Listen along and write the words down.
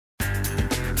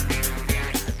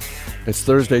It's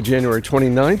Thursday, January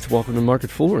 29th. Welcome to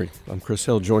Market Foolery. I'm Chris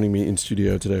Hill. Joining me in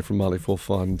studio today from Motley Fool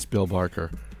Funds, Bill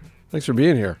Barker. Thanks for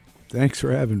being here. Thanks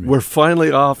for having me. We're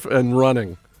finally off and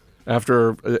running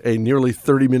after a nearly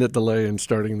 30-minute delay in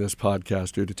starting this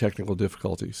podcast due to technical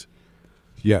difficulties.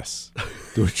 Yes,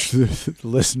 which the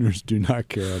listeners do not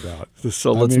care about.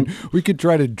 So we could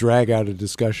try to drag out a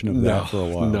discussion of that for a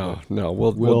while. No.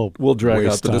 We'll drag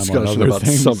out the discussion about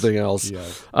something else.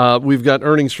 Yes. We've got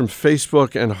earnings from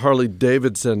Facebook and Harley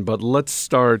Davidson, but let's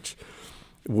start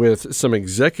with some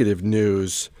executive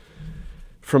news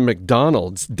from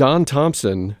McDonald's. Don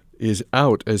Thompson is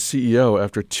out as CEO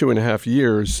after 2.5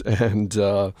 years, and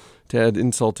to add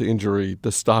insult to injury,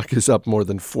 the stock is up more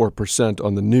than 4%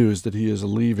 on the news that he is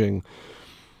leaving.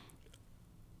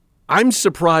 I'm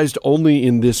surprised only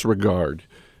in this regard.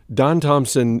 Don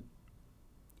Thompson,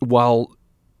 while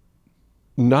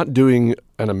not doing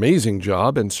an amazing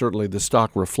job, and certainly the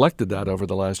stock reflected that over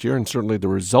the last year, and certainly the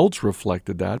results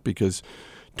reflected that, because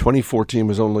 2014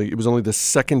 was only the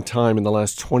second time in the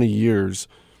last 20 years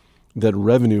that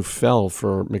revenue fell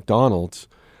for McDonald's.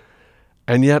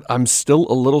 And yet I'm still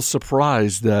a little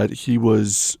surprised that he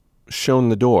was shown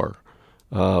the door,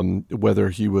 whether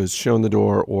he was shown the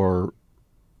door or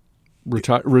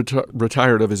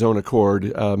retired of his own accord.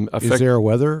 Is there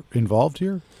weather involved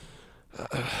here?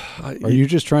 Are you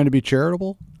just trying to be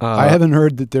charitable? I haven't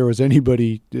heard that there was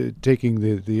anybody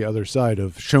taking the other side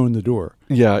of shown the door.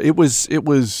 Yeah, it was.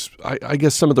 I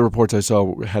guess some of the reports I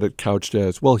saw had it couched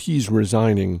as, well, he's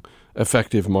resigning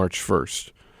effective March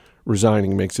 1st.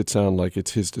 Resigning makes it sound like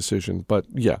it's his decision, but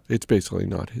yeah, it's basically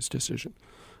not his decision.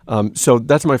 So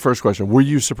that's my first question. Were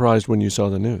you surprised when you saw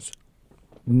the news?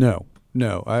 No.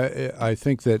 I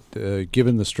think that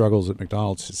given the struggles that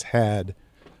McDonald's has had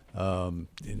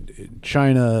in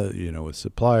China, with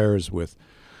suppliers, with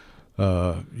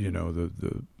the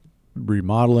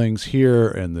remodelings here,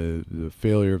 and the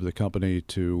failure of the company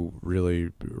to really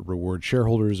reward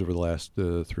shareholders over the last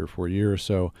 3 or 4 years or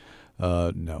so.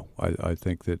 No, I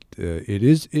think that it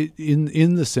is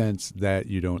in the sense that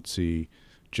you don't see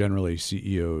generally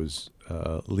CEOs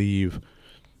leave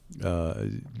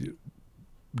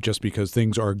just because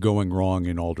things are going wrong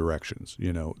in all directions.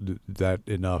 That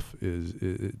enough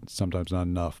is sometimes not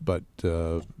enough, but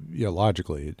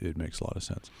logically it makes a lot of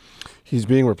sense. He's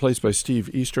being replaced by Steve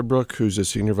Easterbrook, who's a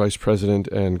senior vice president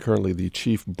and currently the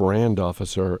chief brand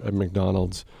officer at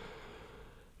McDonald's.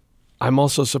 I'm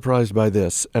also surprised by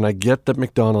this, and I get that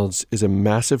McDonald's is a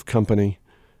massive company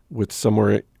with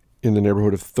somewhere in the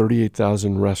neighborhood of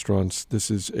 38,000 restaurants.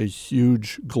 This is a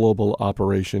huge global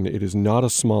operation. It is not a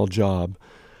small job,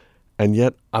 and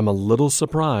yet I'm a little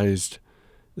surprised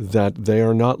that they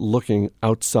are not looking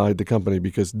outside the company,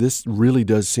 because this really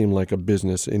does seem like a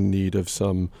business in need of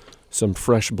some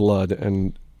fresh blood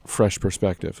and fresh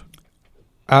perspective.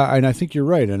 And I think you're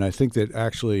right, and I think that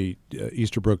actually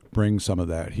Easterbrook brings some of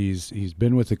that. He's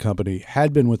been with the company,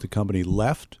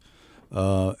 left,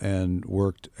 and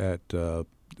worked at a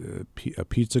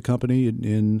pizza company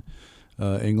in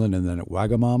England, and then at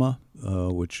Wagamama,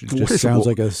 which just sounds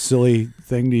like a silly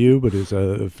thing to you, but is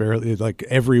a fairly like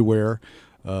everywhere.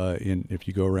 If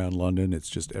you go around London, it's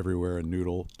just everywhere. A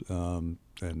Noodle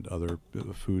and other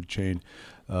food chain,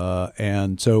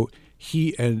 and so.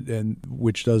 He and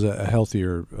which does a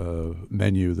healthier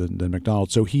menu than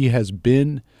McDonald's. So he has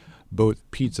been both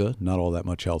pizza, not all that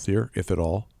much healthier, if at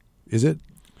all. Is it?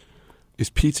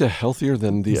 Is pizza healthier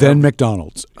than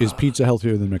McDonald's? Is pizza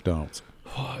healthier than McDonald's?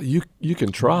 You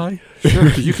can try. Sure.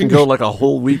 You can go like a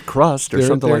whole wheat crust or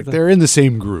something like that. They're in the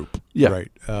same group, yeah.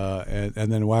 Right?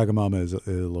 And then Wagamama is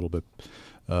a little bit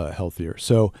healthier.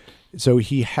 So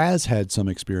he has had some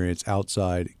experience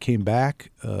outside, came back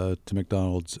to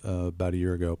McDonald's about a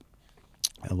year ago,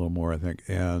 a little more, I think.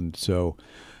 And so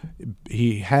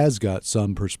he has got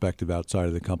some perspective outside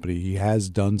of the company. He has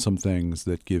done some things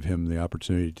that give him the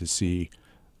opportunity to see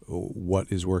what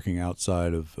is working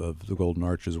outside of the Golden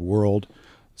Arches world.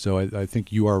 So I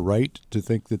think you are right to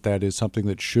think that is something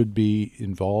that should be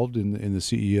involved in the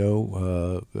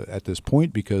CEO at this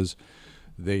point, because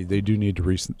They do need to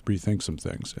rethink some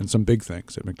things, and some big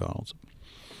things at McDonald's.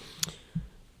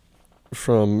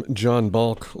 From John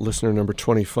Balk, listener number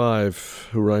 25,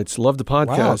 who writes, "Love the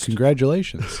podcast. Wow,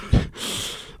 congratulations."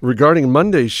 Regarding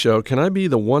Monday's show, can I be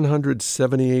the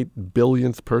 178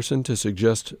 billionth person to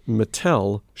suggest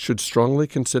Mattel should strongly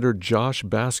consider Josh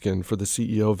Baskin for the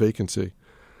CEO vacancy?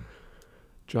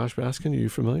 Josh Baskin, are you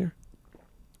familiar?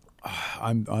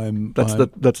 That's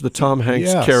the Tom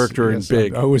Hanks character in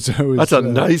Big. I was that's a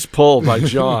nice poll by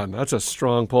John. That's a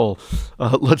strong poll.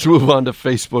 Let's move on to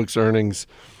Facebook's earnings.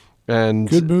 And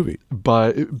good movie.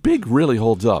 Big really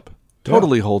holds up.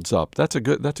 Totally holds up. That's a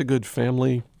good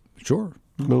family Sure.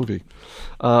 movie.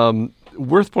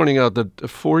 Worth pointing out that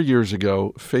 4 years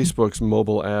ago, Facebook's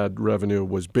mobile ad revenue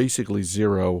was basically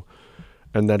zero,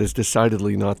 and that is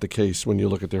decidedly not the case when you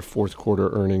look at their fourth quarter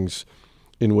earnings,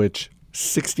 in which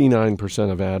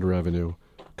 69% of ad revenue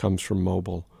comes from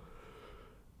mobile.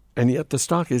 And yet the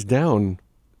stock is down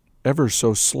ever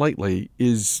so slightly.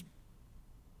 Is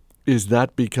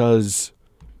that because,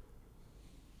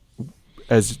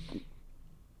 as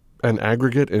an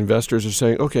aggregate, investors are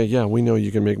saying, okay, yeah, we know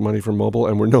you can make money from mobile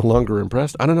and we're no longer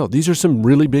impressed? I don't know. These are some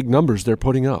really big numbers they're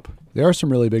putting up. There are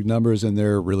some really big numbers, and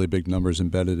there are really big numbers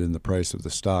embedded in the price of the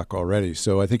stock already.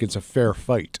 So I think it's a fair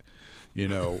fight.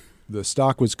 The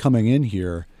stock was coming in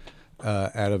here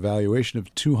at a valuation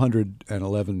of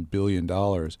 $211 billion.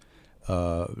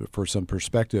 For some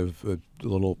perspective,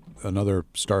 another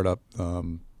startup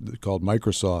called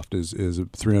Microsoft is a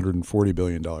 $340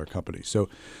 billion company. So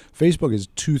Facebook is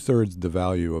 2/3 the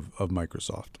value of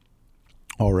Microsoft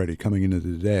already coming into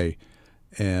the day.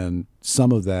 And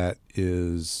some of that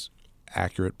is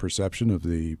accurate perception of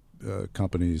the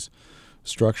company's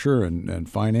structure and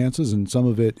finances, and some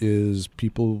of it is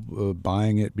people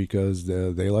buying it because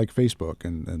they like Facebook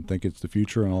and think it's the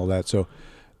future and all that. So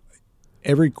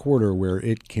every quarter where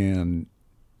it can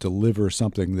deliver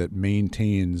something that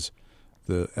maintains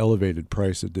the elevated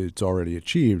price that it's already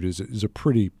achieved is a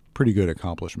pretty good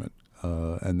accomplishment,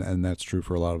 and that's true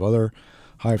for a lot of other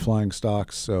high-flying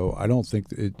stocks. So I don't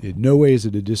think in no way is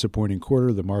it a disappointing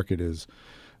quarter. The market is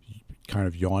kind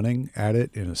of yawning at it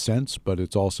in a sense, but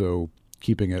it's also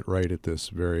keeping it right at this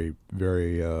very,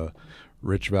 very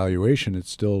rich valuation. It's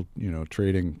still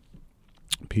trading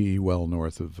PE well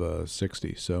north of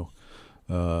 60. So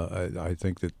I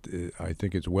think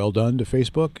it's well done to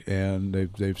Facebook, and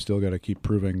they've still got to keep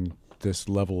proving this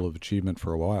level of achievement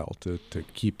for a while to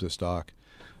keep the stock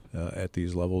at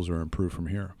these levels or improve from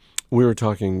here. We were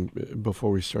talking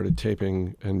before we started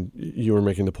taping, and you were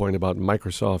making the point about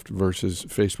Microsoft versus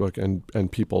Facebook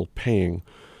and people paying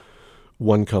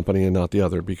one company and not the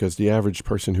other, because the average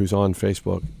person who's on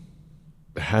Facebook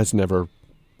has never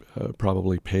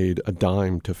probably paid a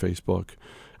dime to Facebook,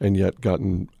 and yet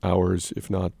gotten hours, if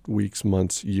not weeks,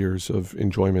 months, years of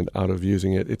enjoyment out of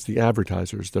using it. It's the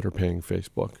advertisers that are paying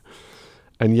Facebook.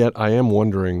 And yet I am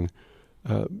wondering,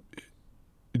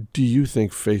 do you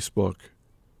think Facebook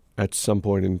at some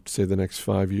point in, say, the next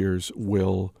 5 years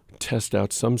will test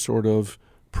out some sort of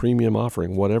premium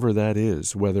offering, whatever that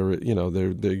is, whether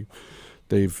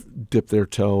they've dipped their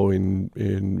toe in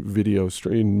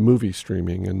movie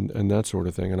streaming and that sort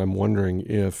of thing. And I'm wondering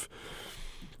if,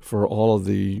 for all of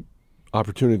the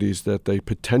opportunities that they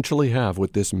potentially have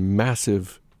with this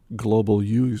massive global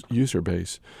user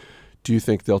base, do you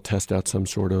think they'll test out some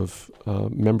sort of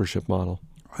membership model?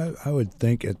 I would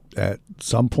think at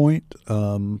some point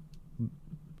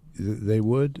they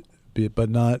would, but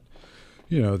not.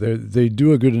 They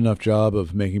do a good enough job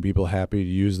of making people happy to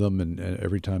use them, and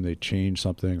every time they change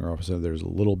something, or all of a sudden there's a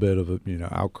little bit of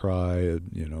outcry.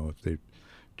 If they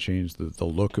change the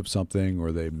look of something,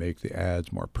 or they make the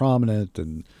ads more prominent,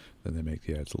 and then they make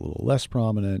the ads a little less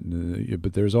prominent.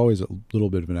 But there's always a little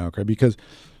bit of an outcry, because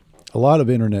a lot of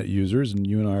internet users, and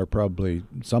you and I are probably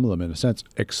some of them in a sense,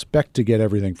 expect to get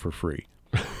everything for free.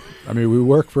 I mean, we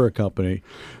work for a company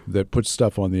that puts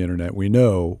stuff on the internet. We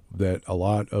know that a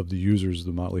lot of the users of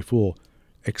The Motley Fool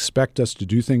expect us to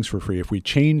do things for free. If we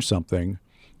change something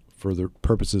for the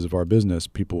purposes of our business,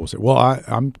 people will say, well,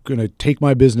 I'm going to take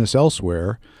my business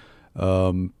elsewhere,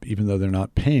 even though they're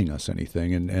not paying us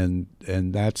anything.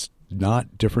 And that's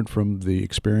not different from the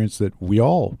experience that we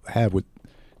all have with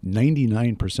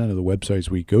 99% of the websites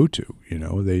we go to.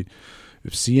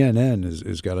 If CNN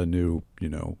has got a new,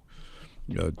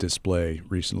 display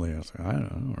recently, I was like, I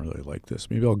don't really like this.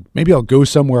 Maybe I'll go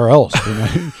somewhere else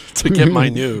to get my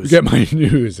news.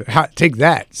 Take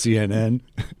that, CNN.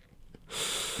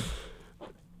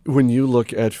 When you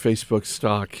look at Facebook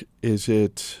stock, is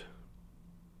it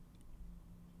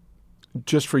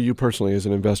just for you personally as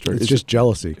an investor? It's just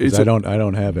jealousy, because I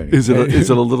don't have any. Is it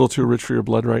a little too rich for your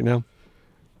blood right now?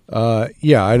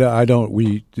 Yeah, I don't.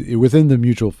 Within the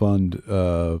mutual fund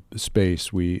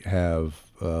space, we have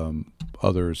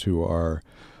others who are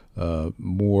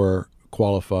more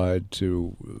qualified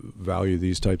to value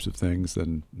these types of things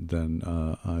than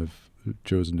I've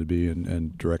chosen to be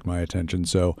and direct my attention.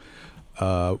 So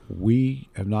we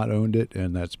have not owned it,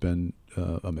 and that's been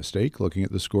a mistake, looking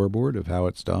at the scoreboard of how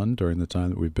it's done during the time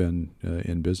that we've been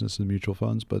in business in mutual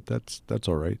funds. But that's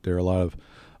all right. There are a lot of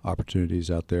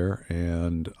opportunities out there,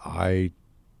 and I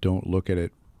don't look at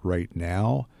it right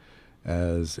now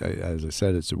as I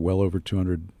said, it's well over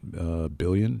 $200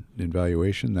 billion in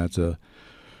valuation. That's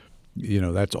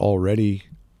that's already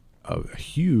a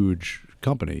huge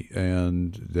company,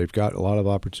 and they've got a lot of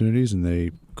opportunities, and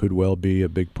they could well be a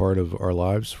big part of our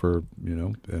lives for,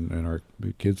 and our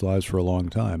kids' lives for a long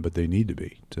time, but they need to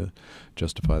be to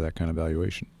justify that kind of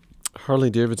valuation.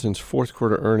 Harley-Davidson's fourth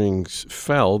quarter earnings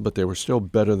fell, but they were still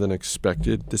better than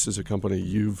expected. This is a company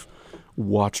you've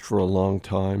watched for a long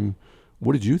time.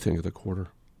 What did you think of the quarter?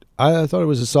 I thought it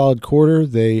was a solid quarter.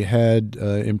 They had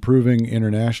improving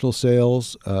international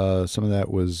sales. Some of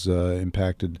that was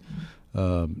impacted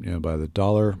by the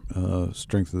dollar,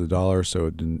 strength of the dollar, so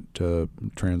it didn't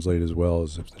translate as well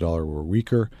as if the dollar were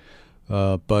weaker.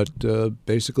 But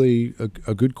basically,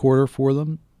 a good quarter for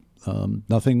them.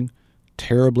 Nothing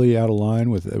terribly out of line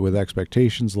with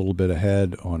expectations. A little bit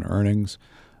ahead on earnings.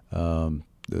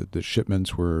 The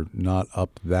shipments were not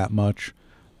up that much,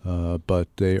 but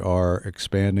they are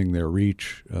expanding their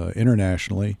reach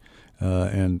internationally.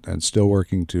 And still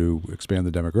working to expand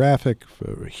the demographic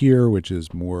here, which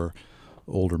is more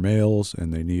older males,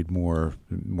 and they need more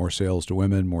sales to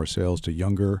women, more sales to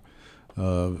younger,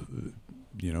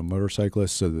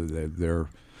 motorcyclists, so that they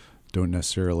don't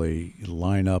necessarily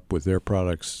line up with their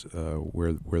products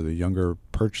where the younger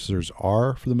purchasers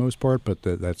are for the most part, but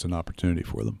that's an opportunity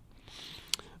for them.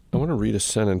 I want to read a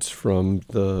sentence from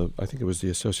I think it was the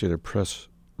Associated Press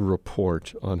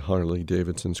report on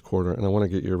Harley-Davidson's quarter, and I want to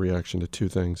get your reaction to two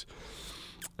things.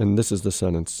 And this is the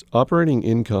sentence. Operating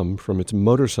income from its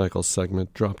motorcycle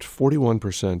segment dropped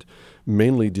 41%,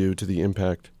 mainly due to the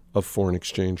impact of foreign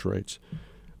exchange rates.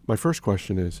 My first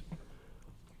question is,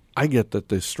 I get that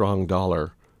the strong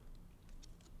dollar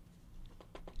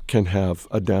can have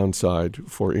a downside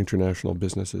for international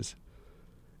businesses.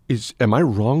 Am I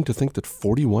wrong to think that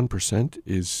 41%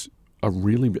 is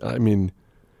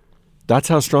that's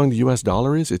how strong the U.S.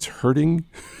 dollar is? It's hurting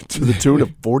to the tune of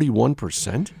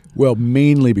 41%? Well,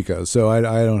 mainly because, so I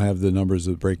don't have the numbers,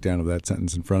 the breakdown of that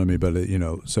sentence in front of me, but,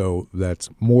 so that's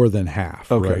more than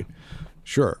half, okay. Right?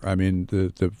 Sure. I mean,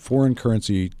 the foreign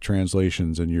currency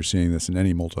translations, and you're seeing this in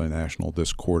any multinational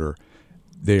this quarter,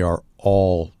 they are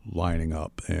all lining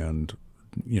up and,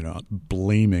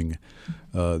 blaming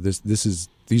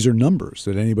these are numbers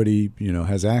that anybody,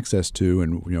 has access to.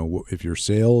 And, if your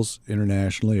sales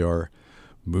internationally are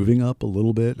moving up a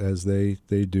little bit, as they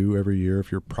do every year,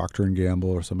 if you're Procter & Gamble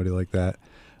or somebody like that,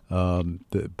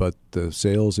 but the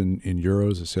sales in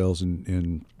euros, the sales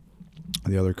in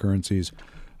the other currencies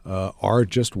are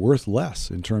just worth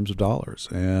less in terms of dollars.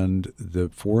 And the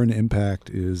foreign impact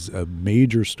is a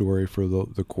major story for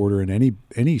the quarter in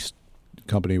any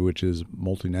company which is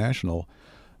multinational.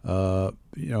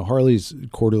 Harley's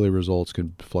quarterly results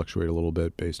can fluctuate a little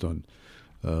bit based on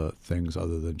things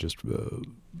other than just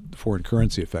foreign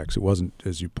currency effects. It wasn't,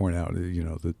 as you point out,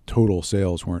 the total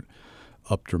sales weren't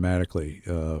up dramatically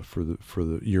for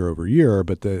the year over year,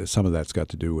 but some of that's got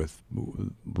to do with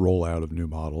rollout of new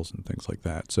models and things like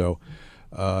that. So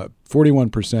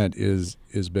 41%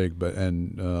 is big, but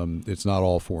it's not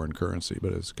all foreign currency,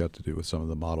 but it's got to do with some of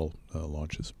the model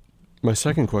launches. My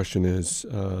second question is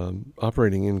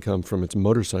operating income from its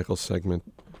motorcycle segment.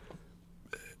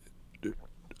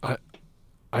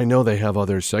 I know they have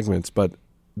other segments, but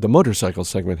the motorcycle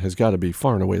segment has got to be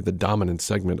far and away the dominant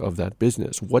segment of that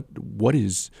business. What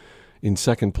is in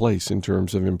second place in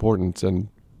terms of importance, and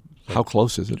how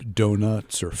close is it?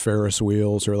 Donuts or Ferris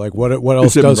wheels, or like what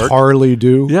else does Harley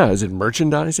do? Yeah, is it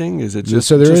merchandising? Is it just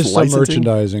so there just is licensing? Some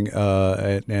merchandising,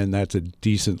 and that's a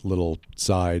decent little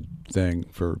side thing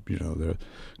for the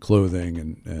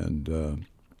clothing and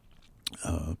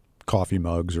coffee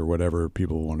mugs or whatever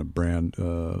people want to brand.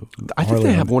 I think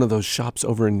they have one of those shops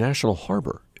over in National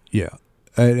Harbor. Yeah,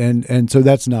 and so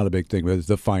that's not a big thing, but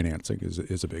the financing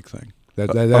is a big thing. That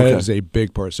okay. is a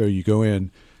big part. So you go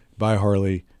in, buy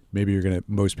Harley. Maybe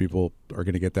most people are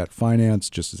going to get that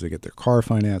financed just as they get their car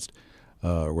financed,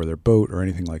 or their boat or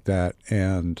anything like that.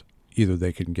 And either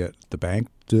they can get the bank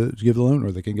to give the loan,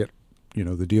 or they can get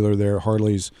the dealer there,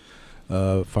 Harley's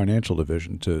financial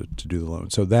division, to do the loan.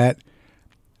 So that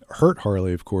hurt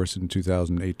Harley, of course, in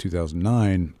 2008,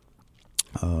 2009.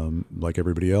 Like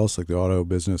everybody else, like the auto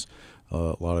business,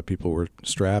 a lot of people were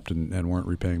strapped and weren't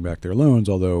repaying back their loans,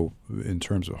 although in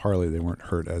terms of Harley, they weren't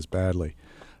hurt as badly.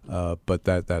 But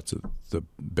that's the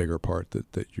bigger part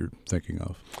that you're thinking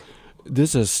of.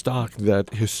 This is a stock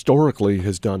that historically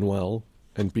has done well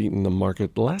and beaten the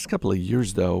market. The last couple of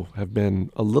years, though, have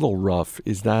been a little rough.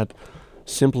 Is that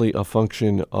simply a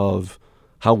function of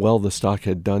how well the stock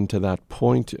had done to that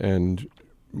point? And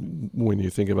when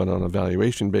you think about it on a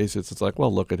valuation basis, it's like,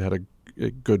 well, look, it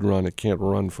a good run. It can't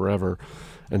run forever.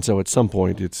 And so at some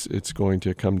point it's going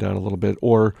to come down a little bit.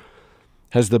 Or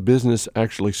has the business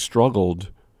actually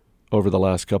struggled over the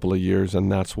last couple of years,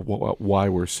 and that's why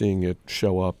we're seeing it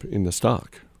show up in the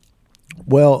stock?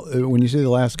 Well, when you say the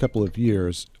last couple of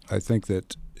years, I think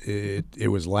that it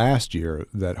was last year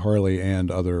that Harley and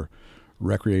other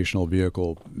recreational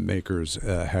vehicle makers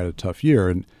had a tough year.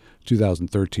 In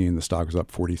 2013, the stock was up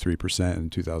 43%. In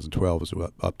 2012, it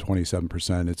was up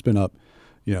 27%. It's been up,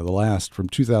 the last, from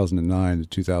 2009 to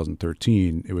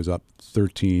 2013, it was up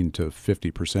 13 to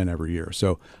 50% every year.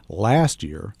 So last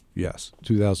year, yes,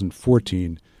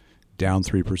 2014, down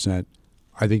 3%.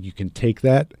 I think you can take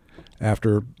that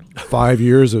after 5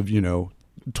 years of, 20+%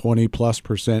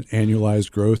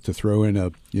 annualized growth to throw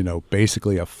in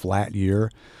basically a flat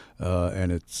year.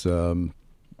 And it's,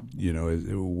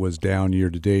 it was down year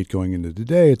to date going into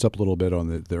today. It's up a little bit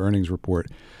on the earnings report.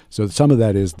 So some of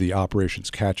that is the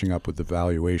operations catching up with the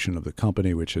valuation of the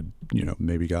company, which had,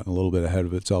 maybe gotten a little bit ahead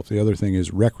of itself. The other thing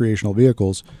is recreational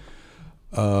vehicles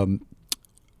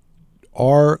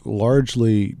are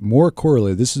largely more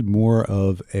correlated. This is more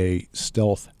of a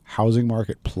stealth housing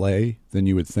market play than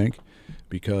you would think,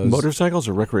 because motorcycles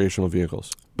or recreational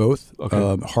vehicles? Both.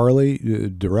 Okay. Harley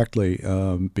directly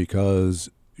because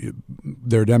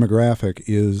their demographic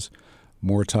is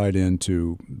more tied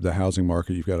into the housing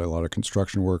market. You've got a lot of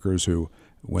construction workers who,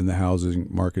 when the housing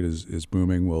market is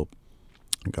booming, will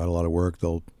got a lot of work.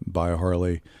 They'll buy a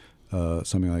Harley,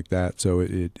 something like that. So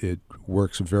it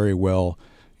works very well.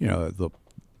 The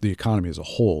economy as a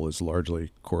whole is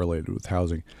largely correlated with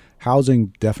housing. Housing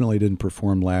definitely didn't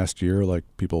perform last year like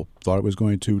people thought it was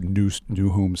going to. New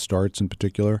home starts in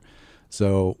particular.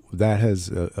 So that has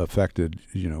affected,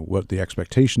 what the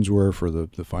expectations were for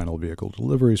the final vehicle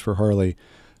deliveries for Harley.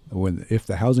 If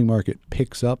the housing market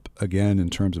picks up again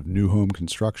in terms of new home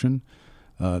construction,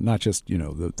 not just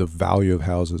the value of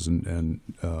houses and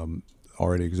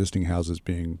already existing houses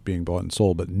being bought and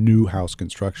sold, but new house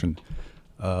construction,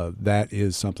 that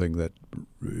is something that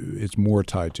it's more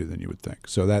tied to than you would think.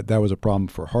 So that was a problem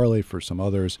for Harley. For some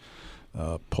others,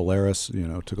 Polaris,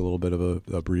 took a little bit of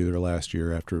a breather last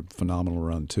year after a phenomenal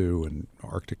run too, and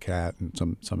Arctic Cat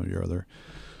and some of your other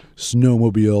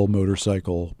snowmobile,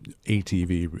 motorcycle,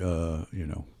 ATV,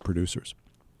 producers.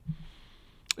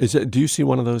 Do you see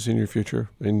one of those in your future?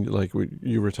 And like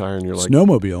you retire and you're like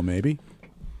snowmobile, maybe.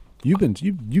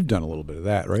 You've done a little bit of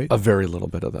that, right? A very little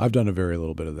bit of that. I've done a very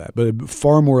little bit of that, but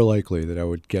far more likely that I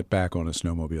would get back on a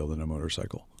snowmobile than a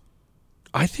motorcycle.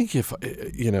 I think if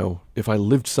I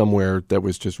lived somewhere that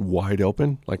was just wide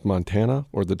open, like Montana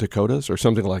or the Dakotas or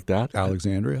something like that.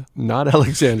 Alexandria? Not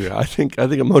Alexandria. I think a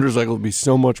motorcycle would be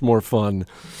so much more fun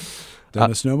than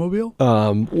a snowmobile?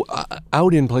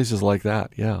 Out in places like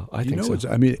that, yeah. I think so.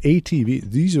 ATV,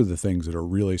 these are the things that are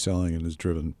really selling and has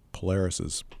driven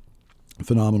Polaris's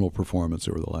phenomenal performance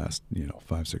over the last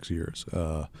 5-6 years,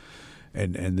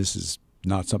 and this is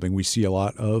not something we see a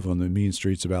lot of on the mean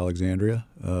streets of Alexandria,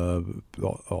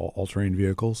 all-terrain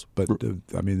vehicles, but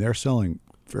they're selling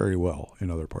very well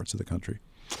in other parts of the country.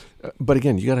 But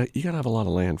again, you gotta have a lot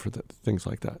of land for things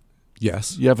like that.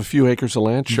 Yes, you have a few acres of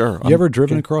land. Sure. You ever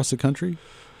driven across the country?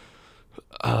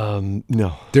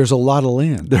 No. There's a lot of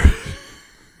land.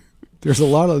 There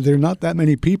are not that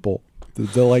many people.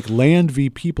 The land v.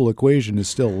 people equation is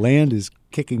still land is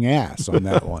kicking ass on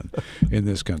that one in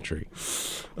this country.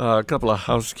 A couple of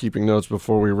housekeeping notes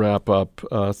before we wrap up,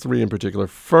 3 in particular.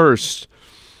 First,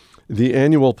 the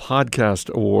annual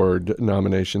Podcast Award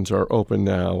nominations are open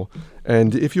now.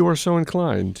 And if you are so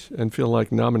inclined and feel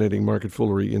like nominating Market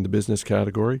Foolery in the business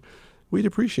category, we'd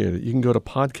appreciate it. You can go to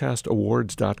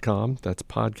podcastawards.com. That's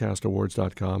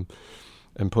podcastawards.com.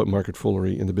 And put Market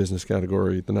Foolery in the business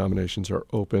category. The nominations are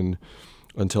open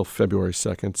until February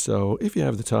 2nd. So if you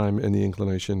have the time and the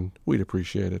inclination, we'd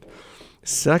appreciate it.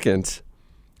 Second,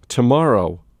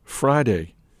 tomorrow,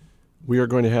 Friday, we are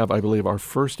going to have, I believe, our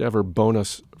first ever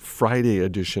bonus Friday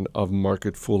edition of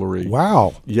Market Foolery.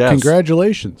 Wow. Yes.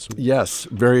 Congratulations. Yes.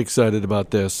 Very excited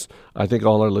about this. I think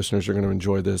all our listeners are going to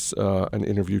enjoy this, an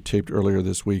interview taped earlier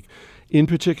this week. In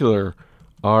particular,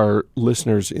 our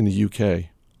listeners in the UK,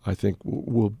 I think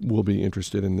will be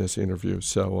interested in this interview.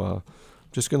 So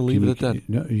just going to leave it at that.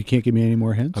 No, you can't give me any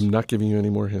more hints? I'm not giving you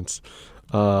any more hints.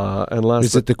 And last,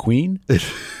 is it the Queen?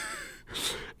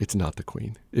 It's not the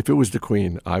Queen. If it was the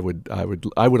Queen, I would have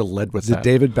led with that. Is it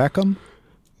David Beckham?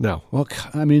 No. Well,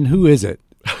 who is it?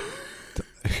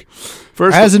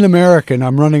 First, as an American,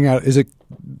 I'm running out. Is it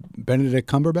Benedict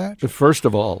Cumberbatch? First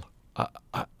of all,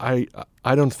 I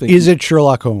don't think. Is it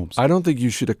Sherlock Holmes? I don't think you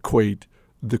should equate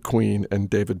the Queen and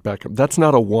David Beckham. That's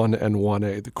not a 1 and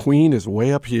 1A. The Queen is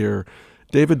way up here.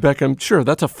 David Beckham, sure,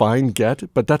 that's a fine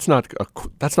get, but that's not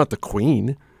the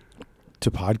Queen. To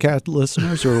podcast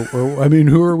listeners, or I mean,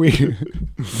 who are we?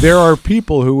 There are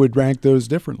people who would rank those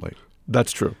differently.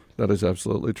 That's true. That is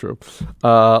absolutely true.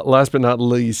 Last but not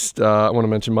least, I want to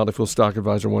mention Motley Fool Stock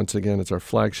Advisor once again. It's our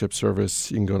flagship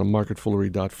service. You can go to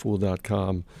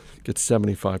marketfoolery.fool.com, get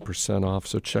 75% off.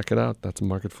 So check it out. That's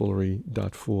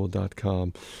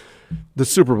marketfoolery.fool.com. The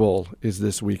Super Bowl is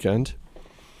this weekend.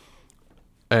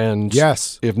 And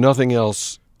yes, if nothing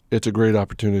else, it's a great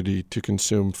opportunity to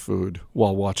consume food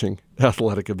while watching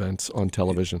athletic events on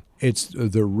television. It's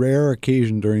the rare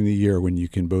occasion during the year when you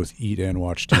can both eat and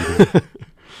watch TV.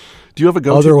 Do you have a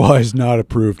go-to? Otherwise not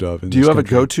approved of. Do you have a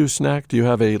go-to snack? Do you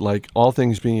have a, like, all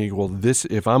things being equal, this,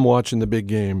 if I'm watching the big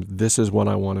game, this is what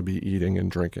I want to be eating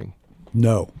and drinking?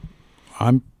 No.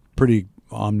 I'm pretty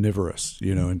omnivorous,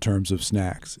 in terms of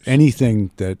snacks.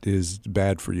 Anything that is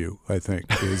bad for you, I think,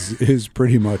 is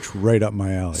pretty much right up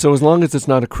my alley. So as long as it's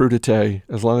not a crudité,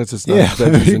 as long as it's not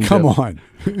come on.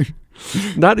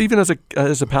 Not even as a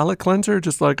palate cleanser,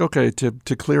 just like, okay, to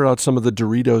clear out some of the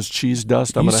Doritos cheese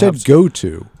dust. You said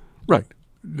go-to. Right.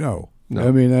 No.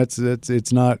 I mean, it's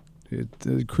not,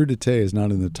 crudité is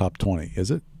not in the top 20,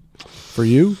 is it? For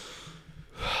you?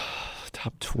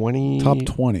 Top 20? Top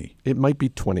 20. It might be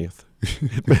 20th.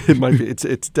 It might be.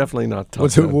 It's definitely not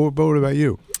top 10. What about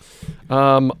you?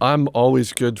 I'm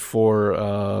always good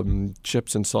for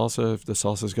chips and salsa. If the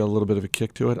salsa's got a little bit of a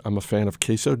kick to it, I'm a fan of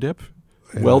queso dip.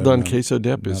 Queso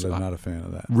dip is not a fan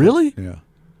of that. Really? Yeah,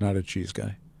 not a cheese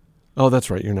guy. Oh,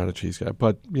 that's right. You're not a cheese guy,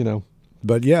 but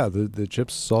But yeah, the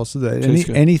chips,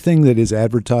 salsa, anything that is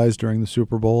advertised during the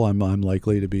Super Bowl, I'm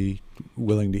likely to be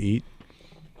willing to eat.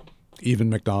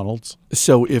 Even McDonald's.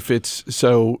 So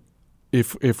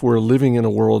if we're living in a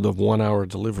world of 1 hour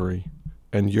delivery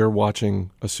and you're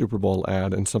watching a Super Bowl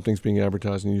ad and something's being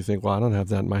advertised and you think, well, I don't have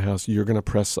that in my house, you're going to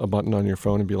press a button on your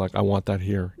phone and be like, I want that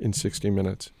here in 60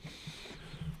 minutes.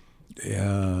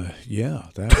 Yeah,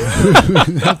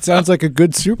 that sounds like a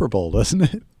good Super Bowl, doesn't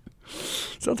it?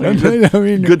 Sounds like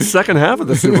a good second half of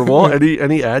the Super Bowl.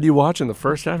 Any ad you watch in the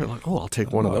first half, you're like, oh, I'll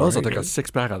take one of those. I'll take a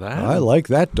 6-pack of that. I like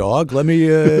that dog. Let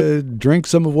me drink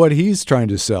some of what he's trying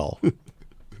to sell.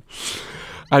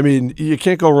 I mean, you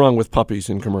can't go wrong with puppies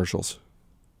in commercials.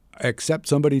 Except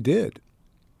somebody did.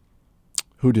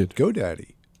 Who did?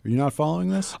 GoDaddy. Are you not following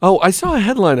this? Oh, I saw a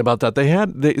headline about that. They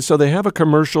have a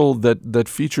commercial that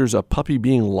features a puppy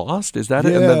being lost. Is that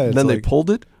it? And then they pulled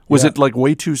it? Was it like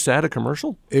way too sad a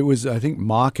commercial? It was, I think,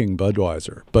 mocking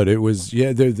Budweiser. But it was,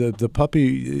 the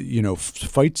puppy,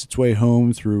 fights its way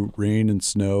home through rain and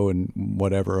snow and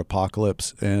whatever,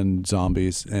 apocalypse and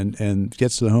zombies, and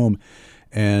gets to the home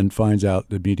and finds out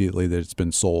immediately that it's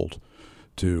been sold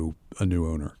to a new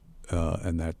owner.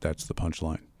 And that's the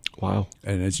punchline. Wow.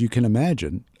 And as you can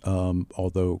imagine,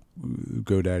 although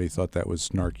GoDaddy thought that was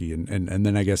snarky, and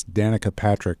then I guess Danica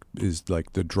Patrick is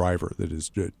like the driver that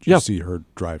is, you see her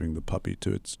driving the puppy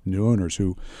to its new owners,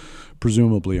 who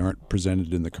presumably aren't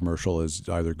presented in the commercial as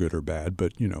either good or bad,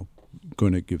 but,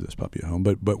 going to give this puppy a home.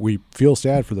 But we feel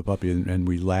sad for the puppy, and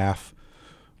we laugh.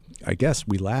 I guess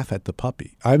we laugh at the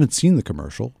puppy. I haven't seen the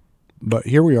commercial. But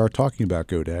here we are talking about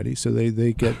GoDaddy, so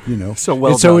they get so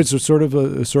well. So it's a sort of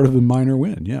a minor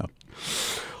win, yeah.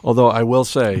 Although I will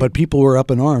say, but people were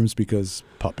up in arms because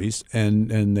puppies,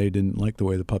 and they didn't like the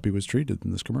way the puppy was treated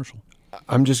in this commercial.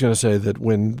 I'm just going to say that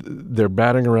when they're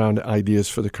batting around ideas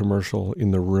for the commercial in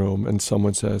the room, and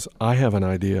someone says, "I have an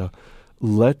idea,"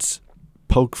 let's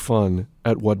poke fun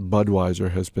at what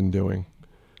Budweiser has been doing.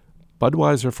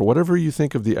 Budweiser, for whatever you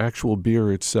think of the actual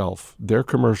beer itself, their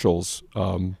commercials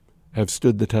have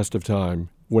stood the test of time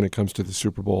when it comes to the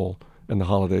Super Bowl and the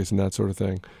holidays and that sort of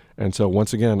thing. And so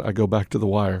once again, I go back to the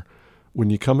wire. When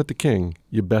you come at the king,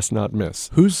 you best not miss.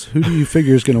 Who do you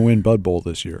figure is going to win Bud Bowl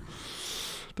this year?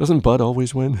 Doesn't Bud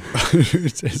always win?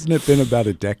 Hasn't it been about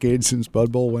a decade since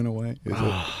Bud Bowl went away?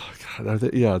 God,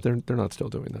 they're not still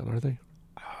doing that, are they?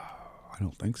 I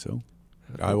don't think so.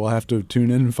 I will have to tune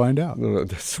in and find out.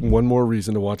 That's one more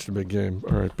reason to watch the big game.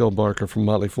 All right, Bill Barker from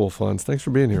Motley Fool Funds. Thanks for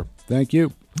being here. Thank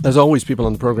you. As always, people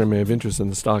on the program may have interest in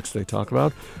the stocks they talk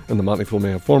about, and the Motley Fool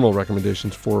may have formal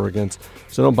recommendations for or against.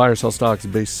 So don't buy or sell stocks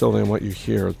based solely on what you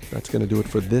hear. That's going to do it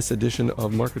for this edition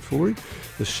of Market Foolery.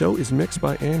 The show is mixed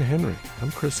by Ann Henry.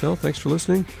 I'm Chris Hill. Thanks for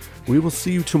listening. We will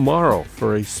see you tomorrow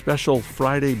for a special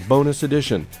Friday bonus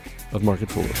edition of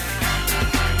Market Foolery.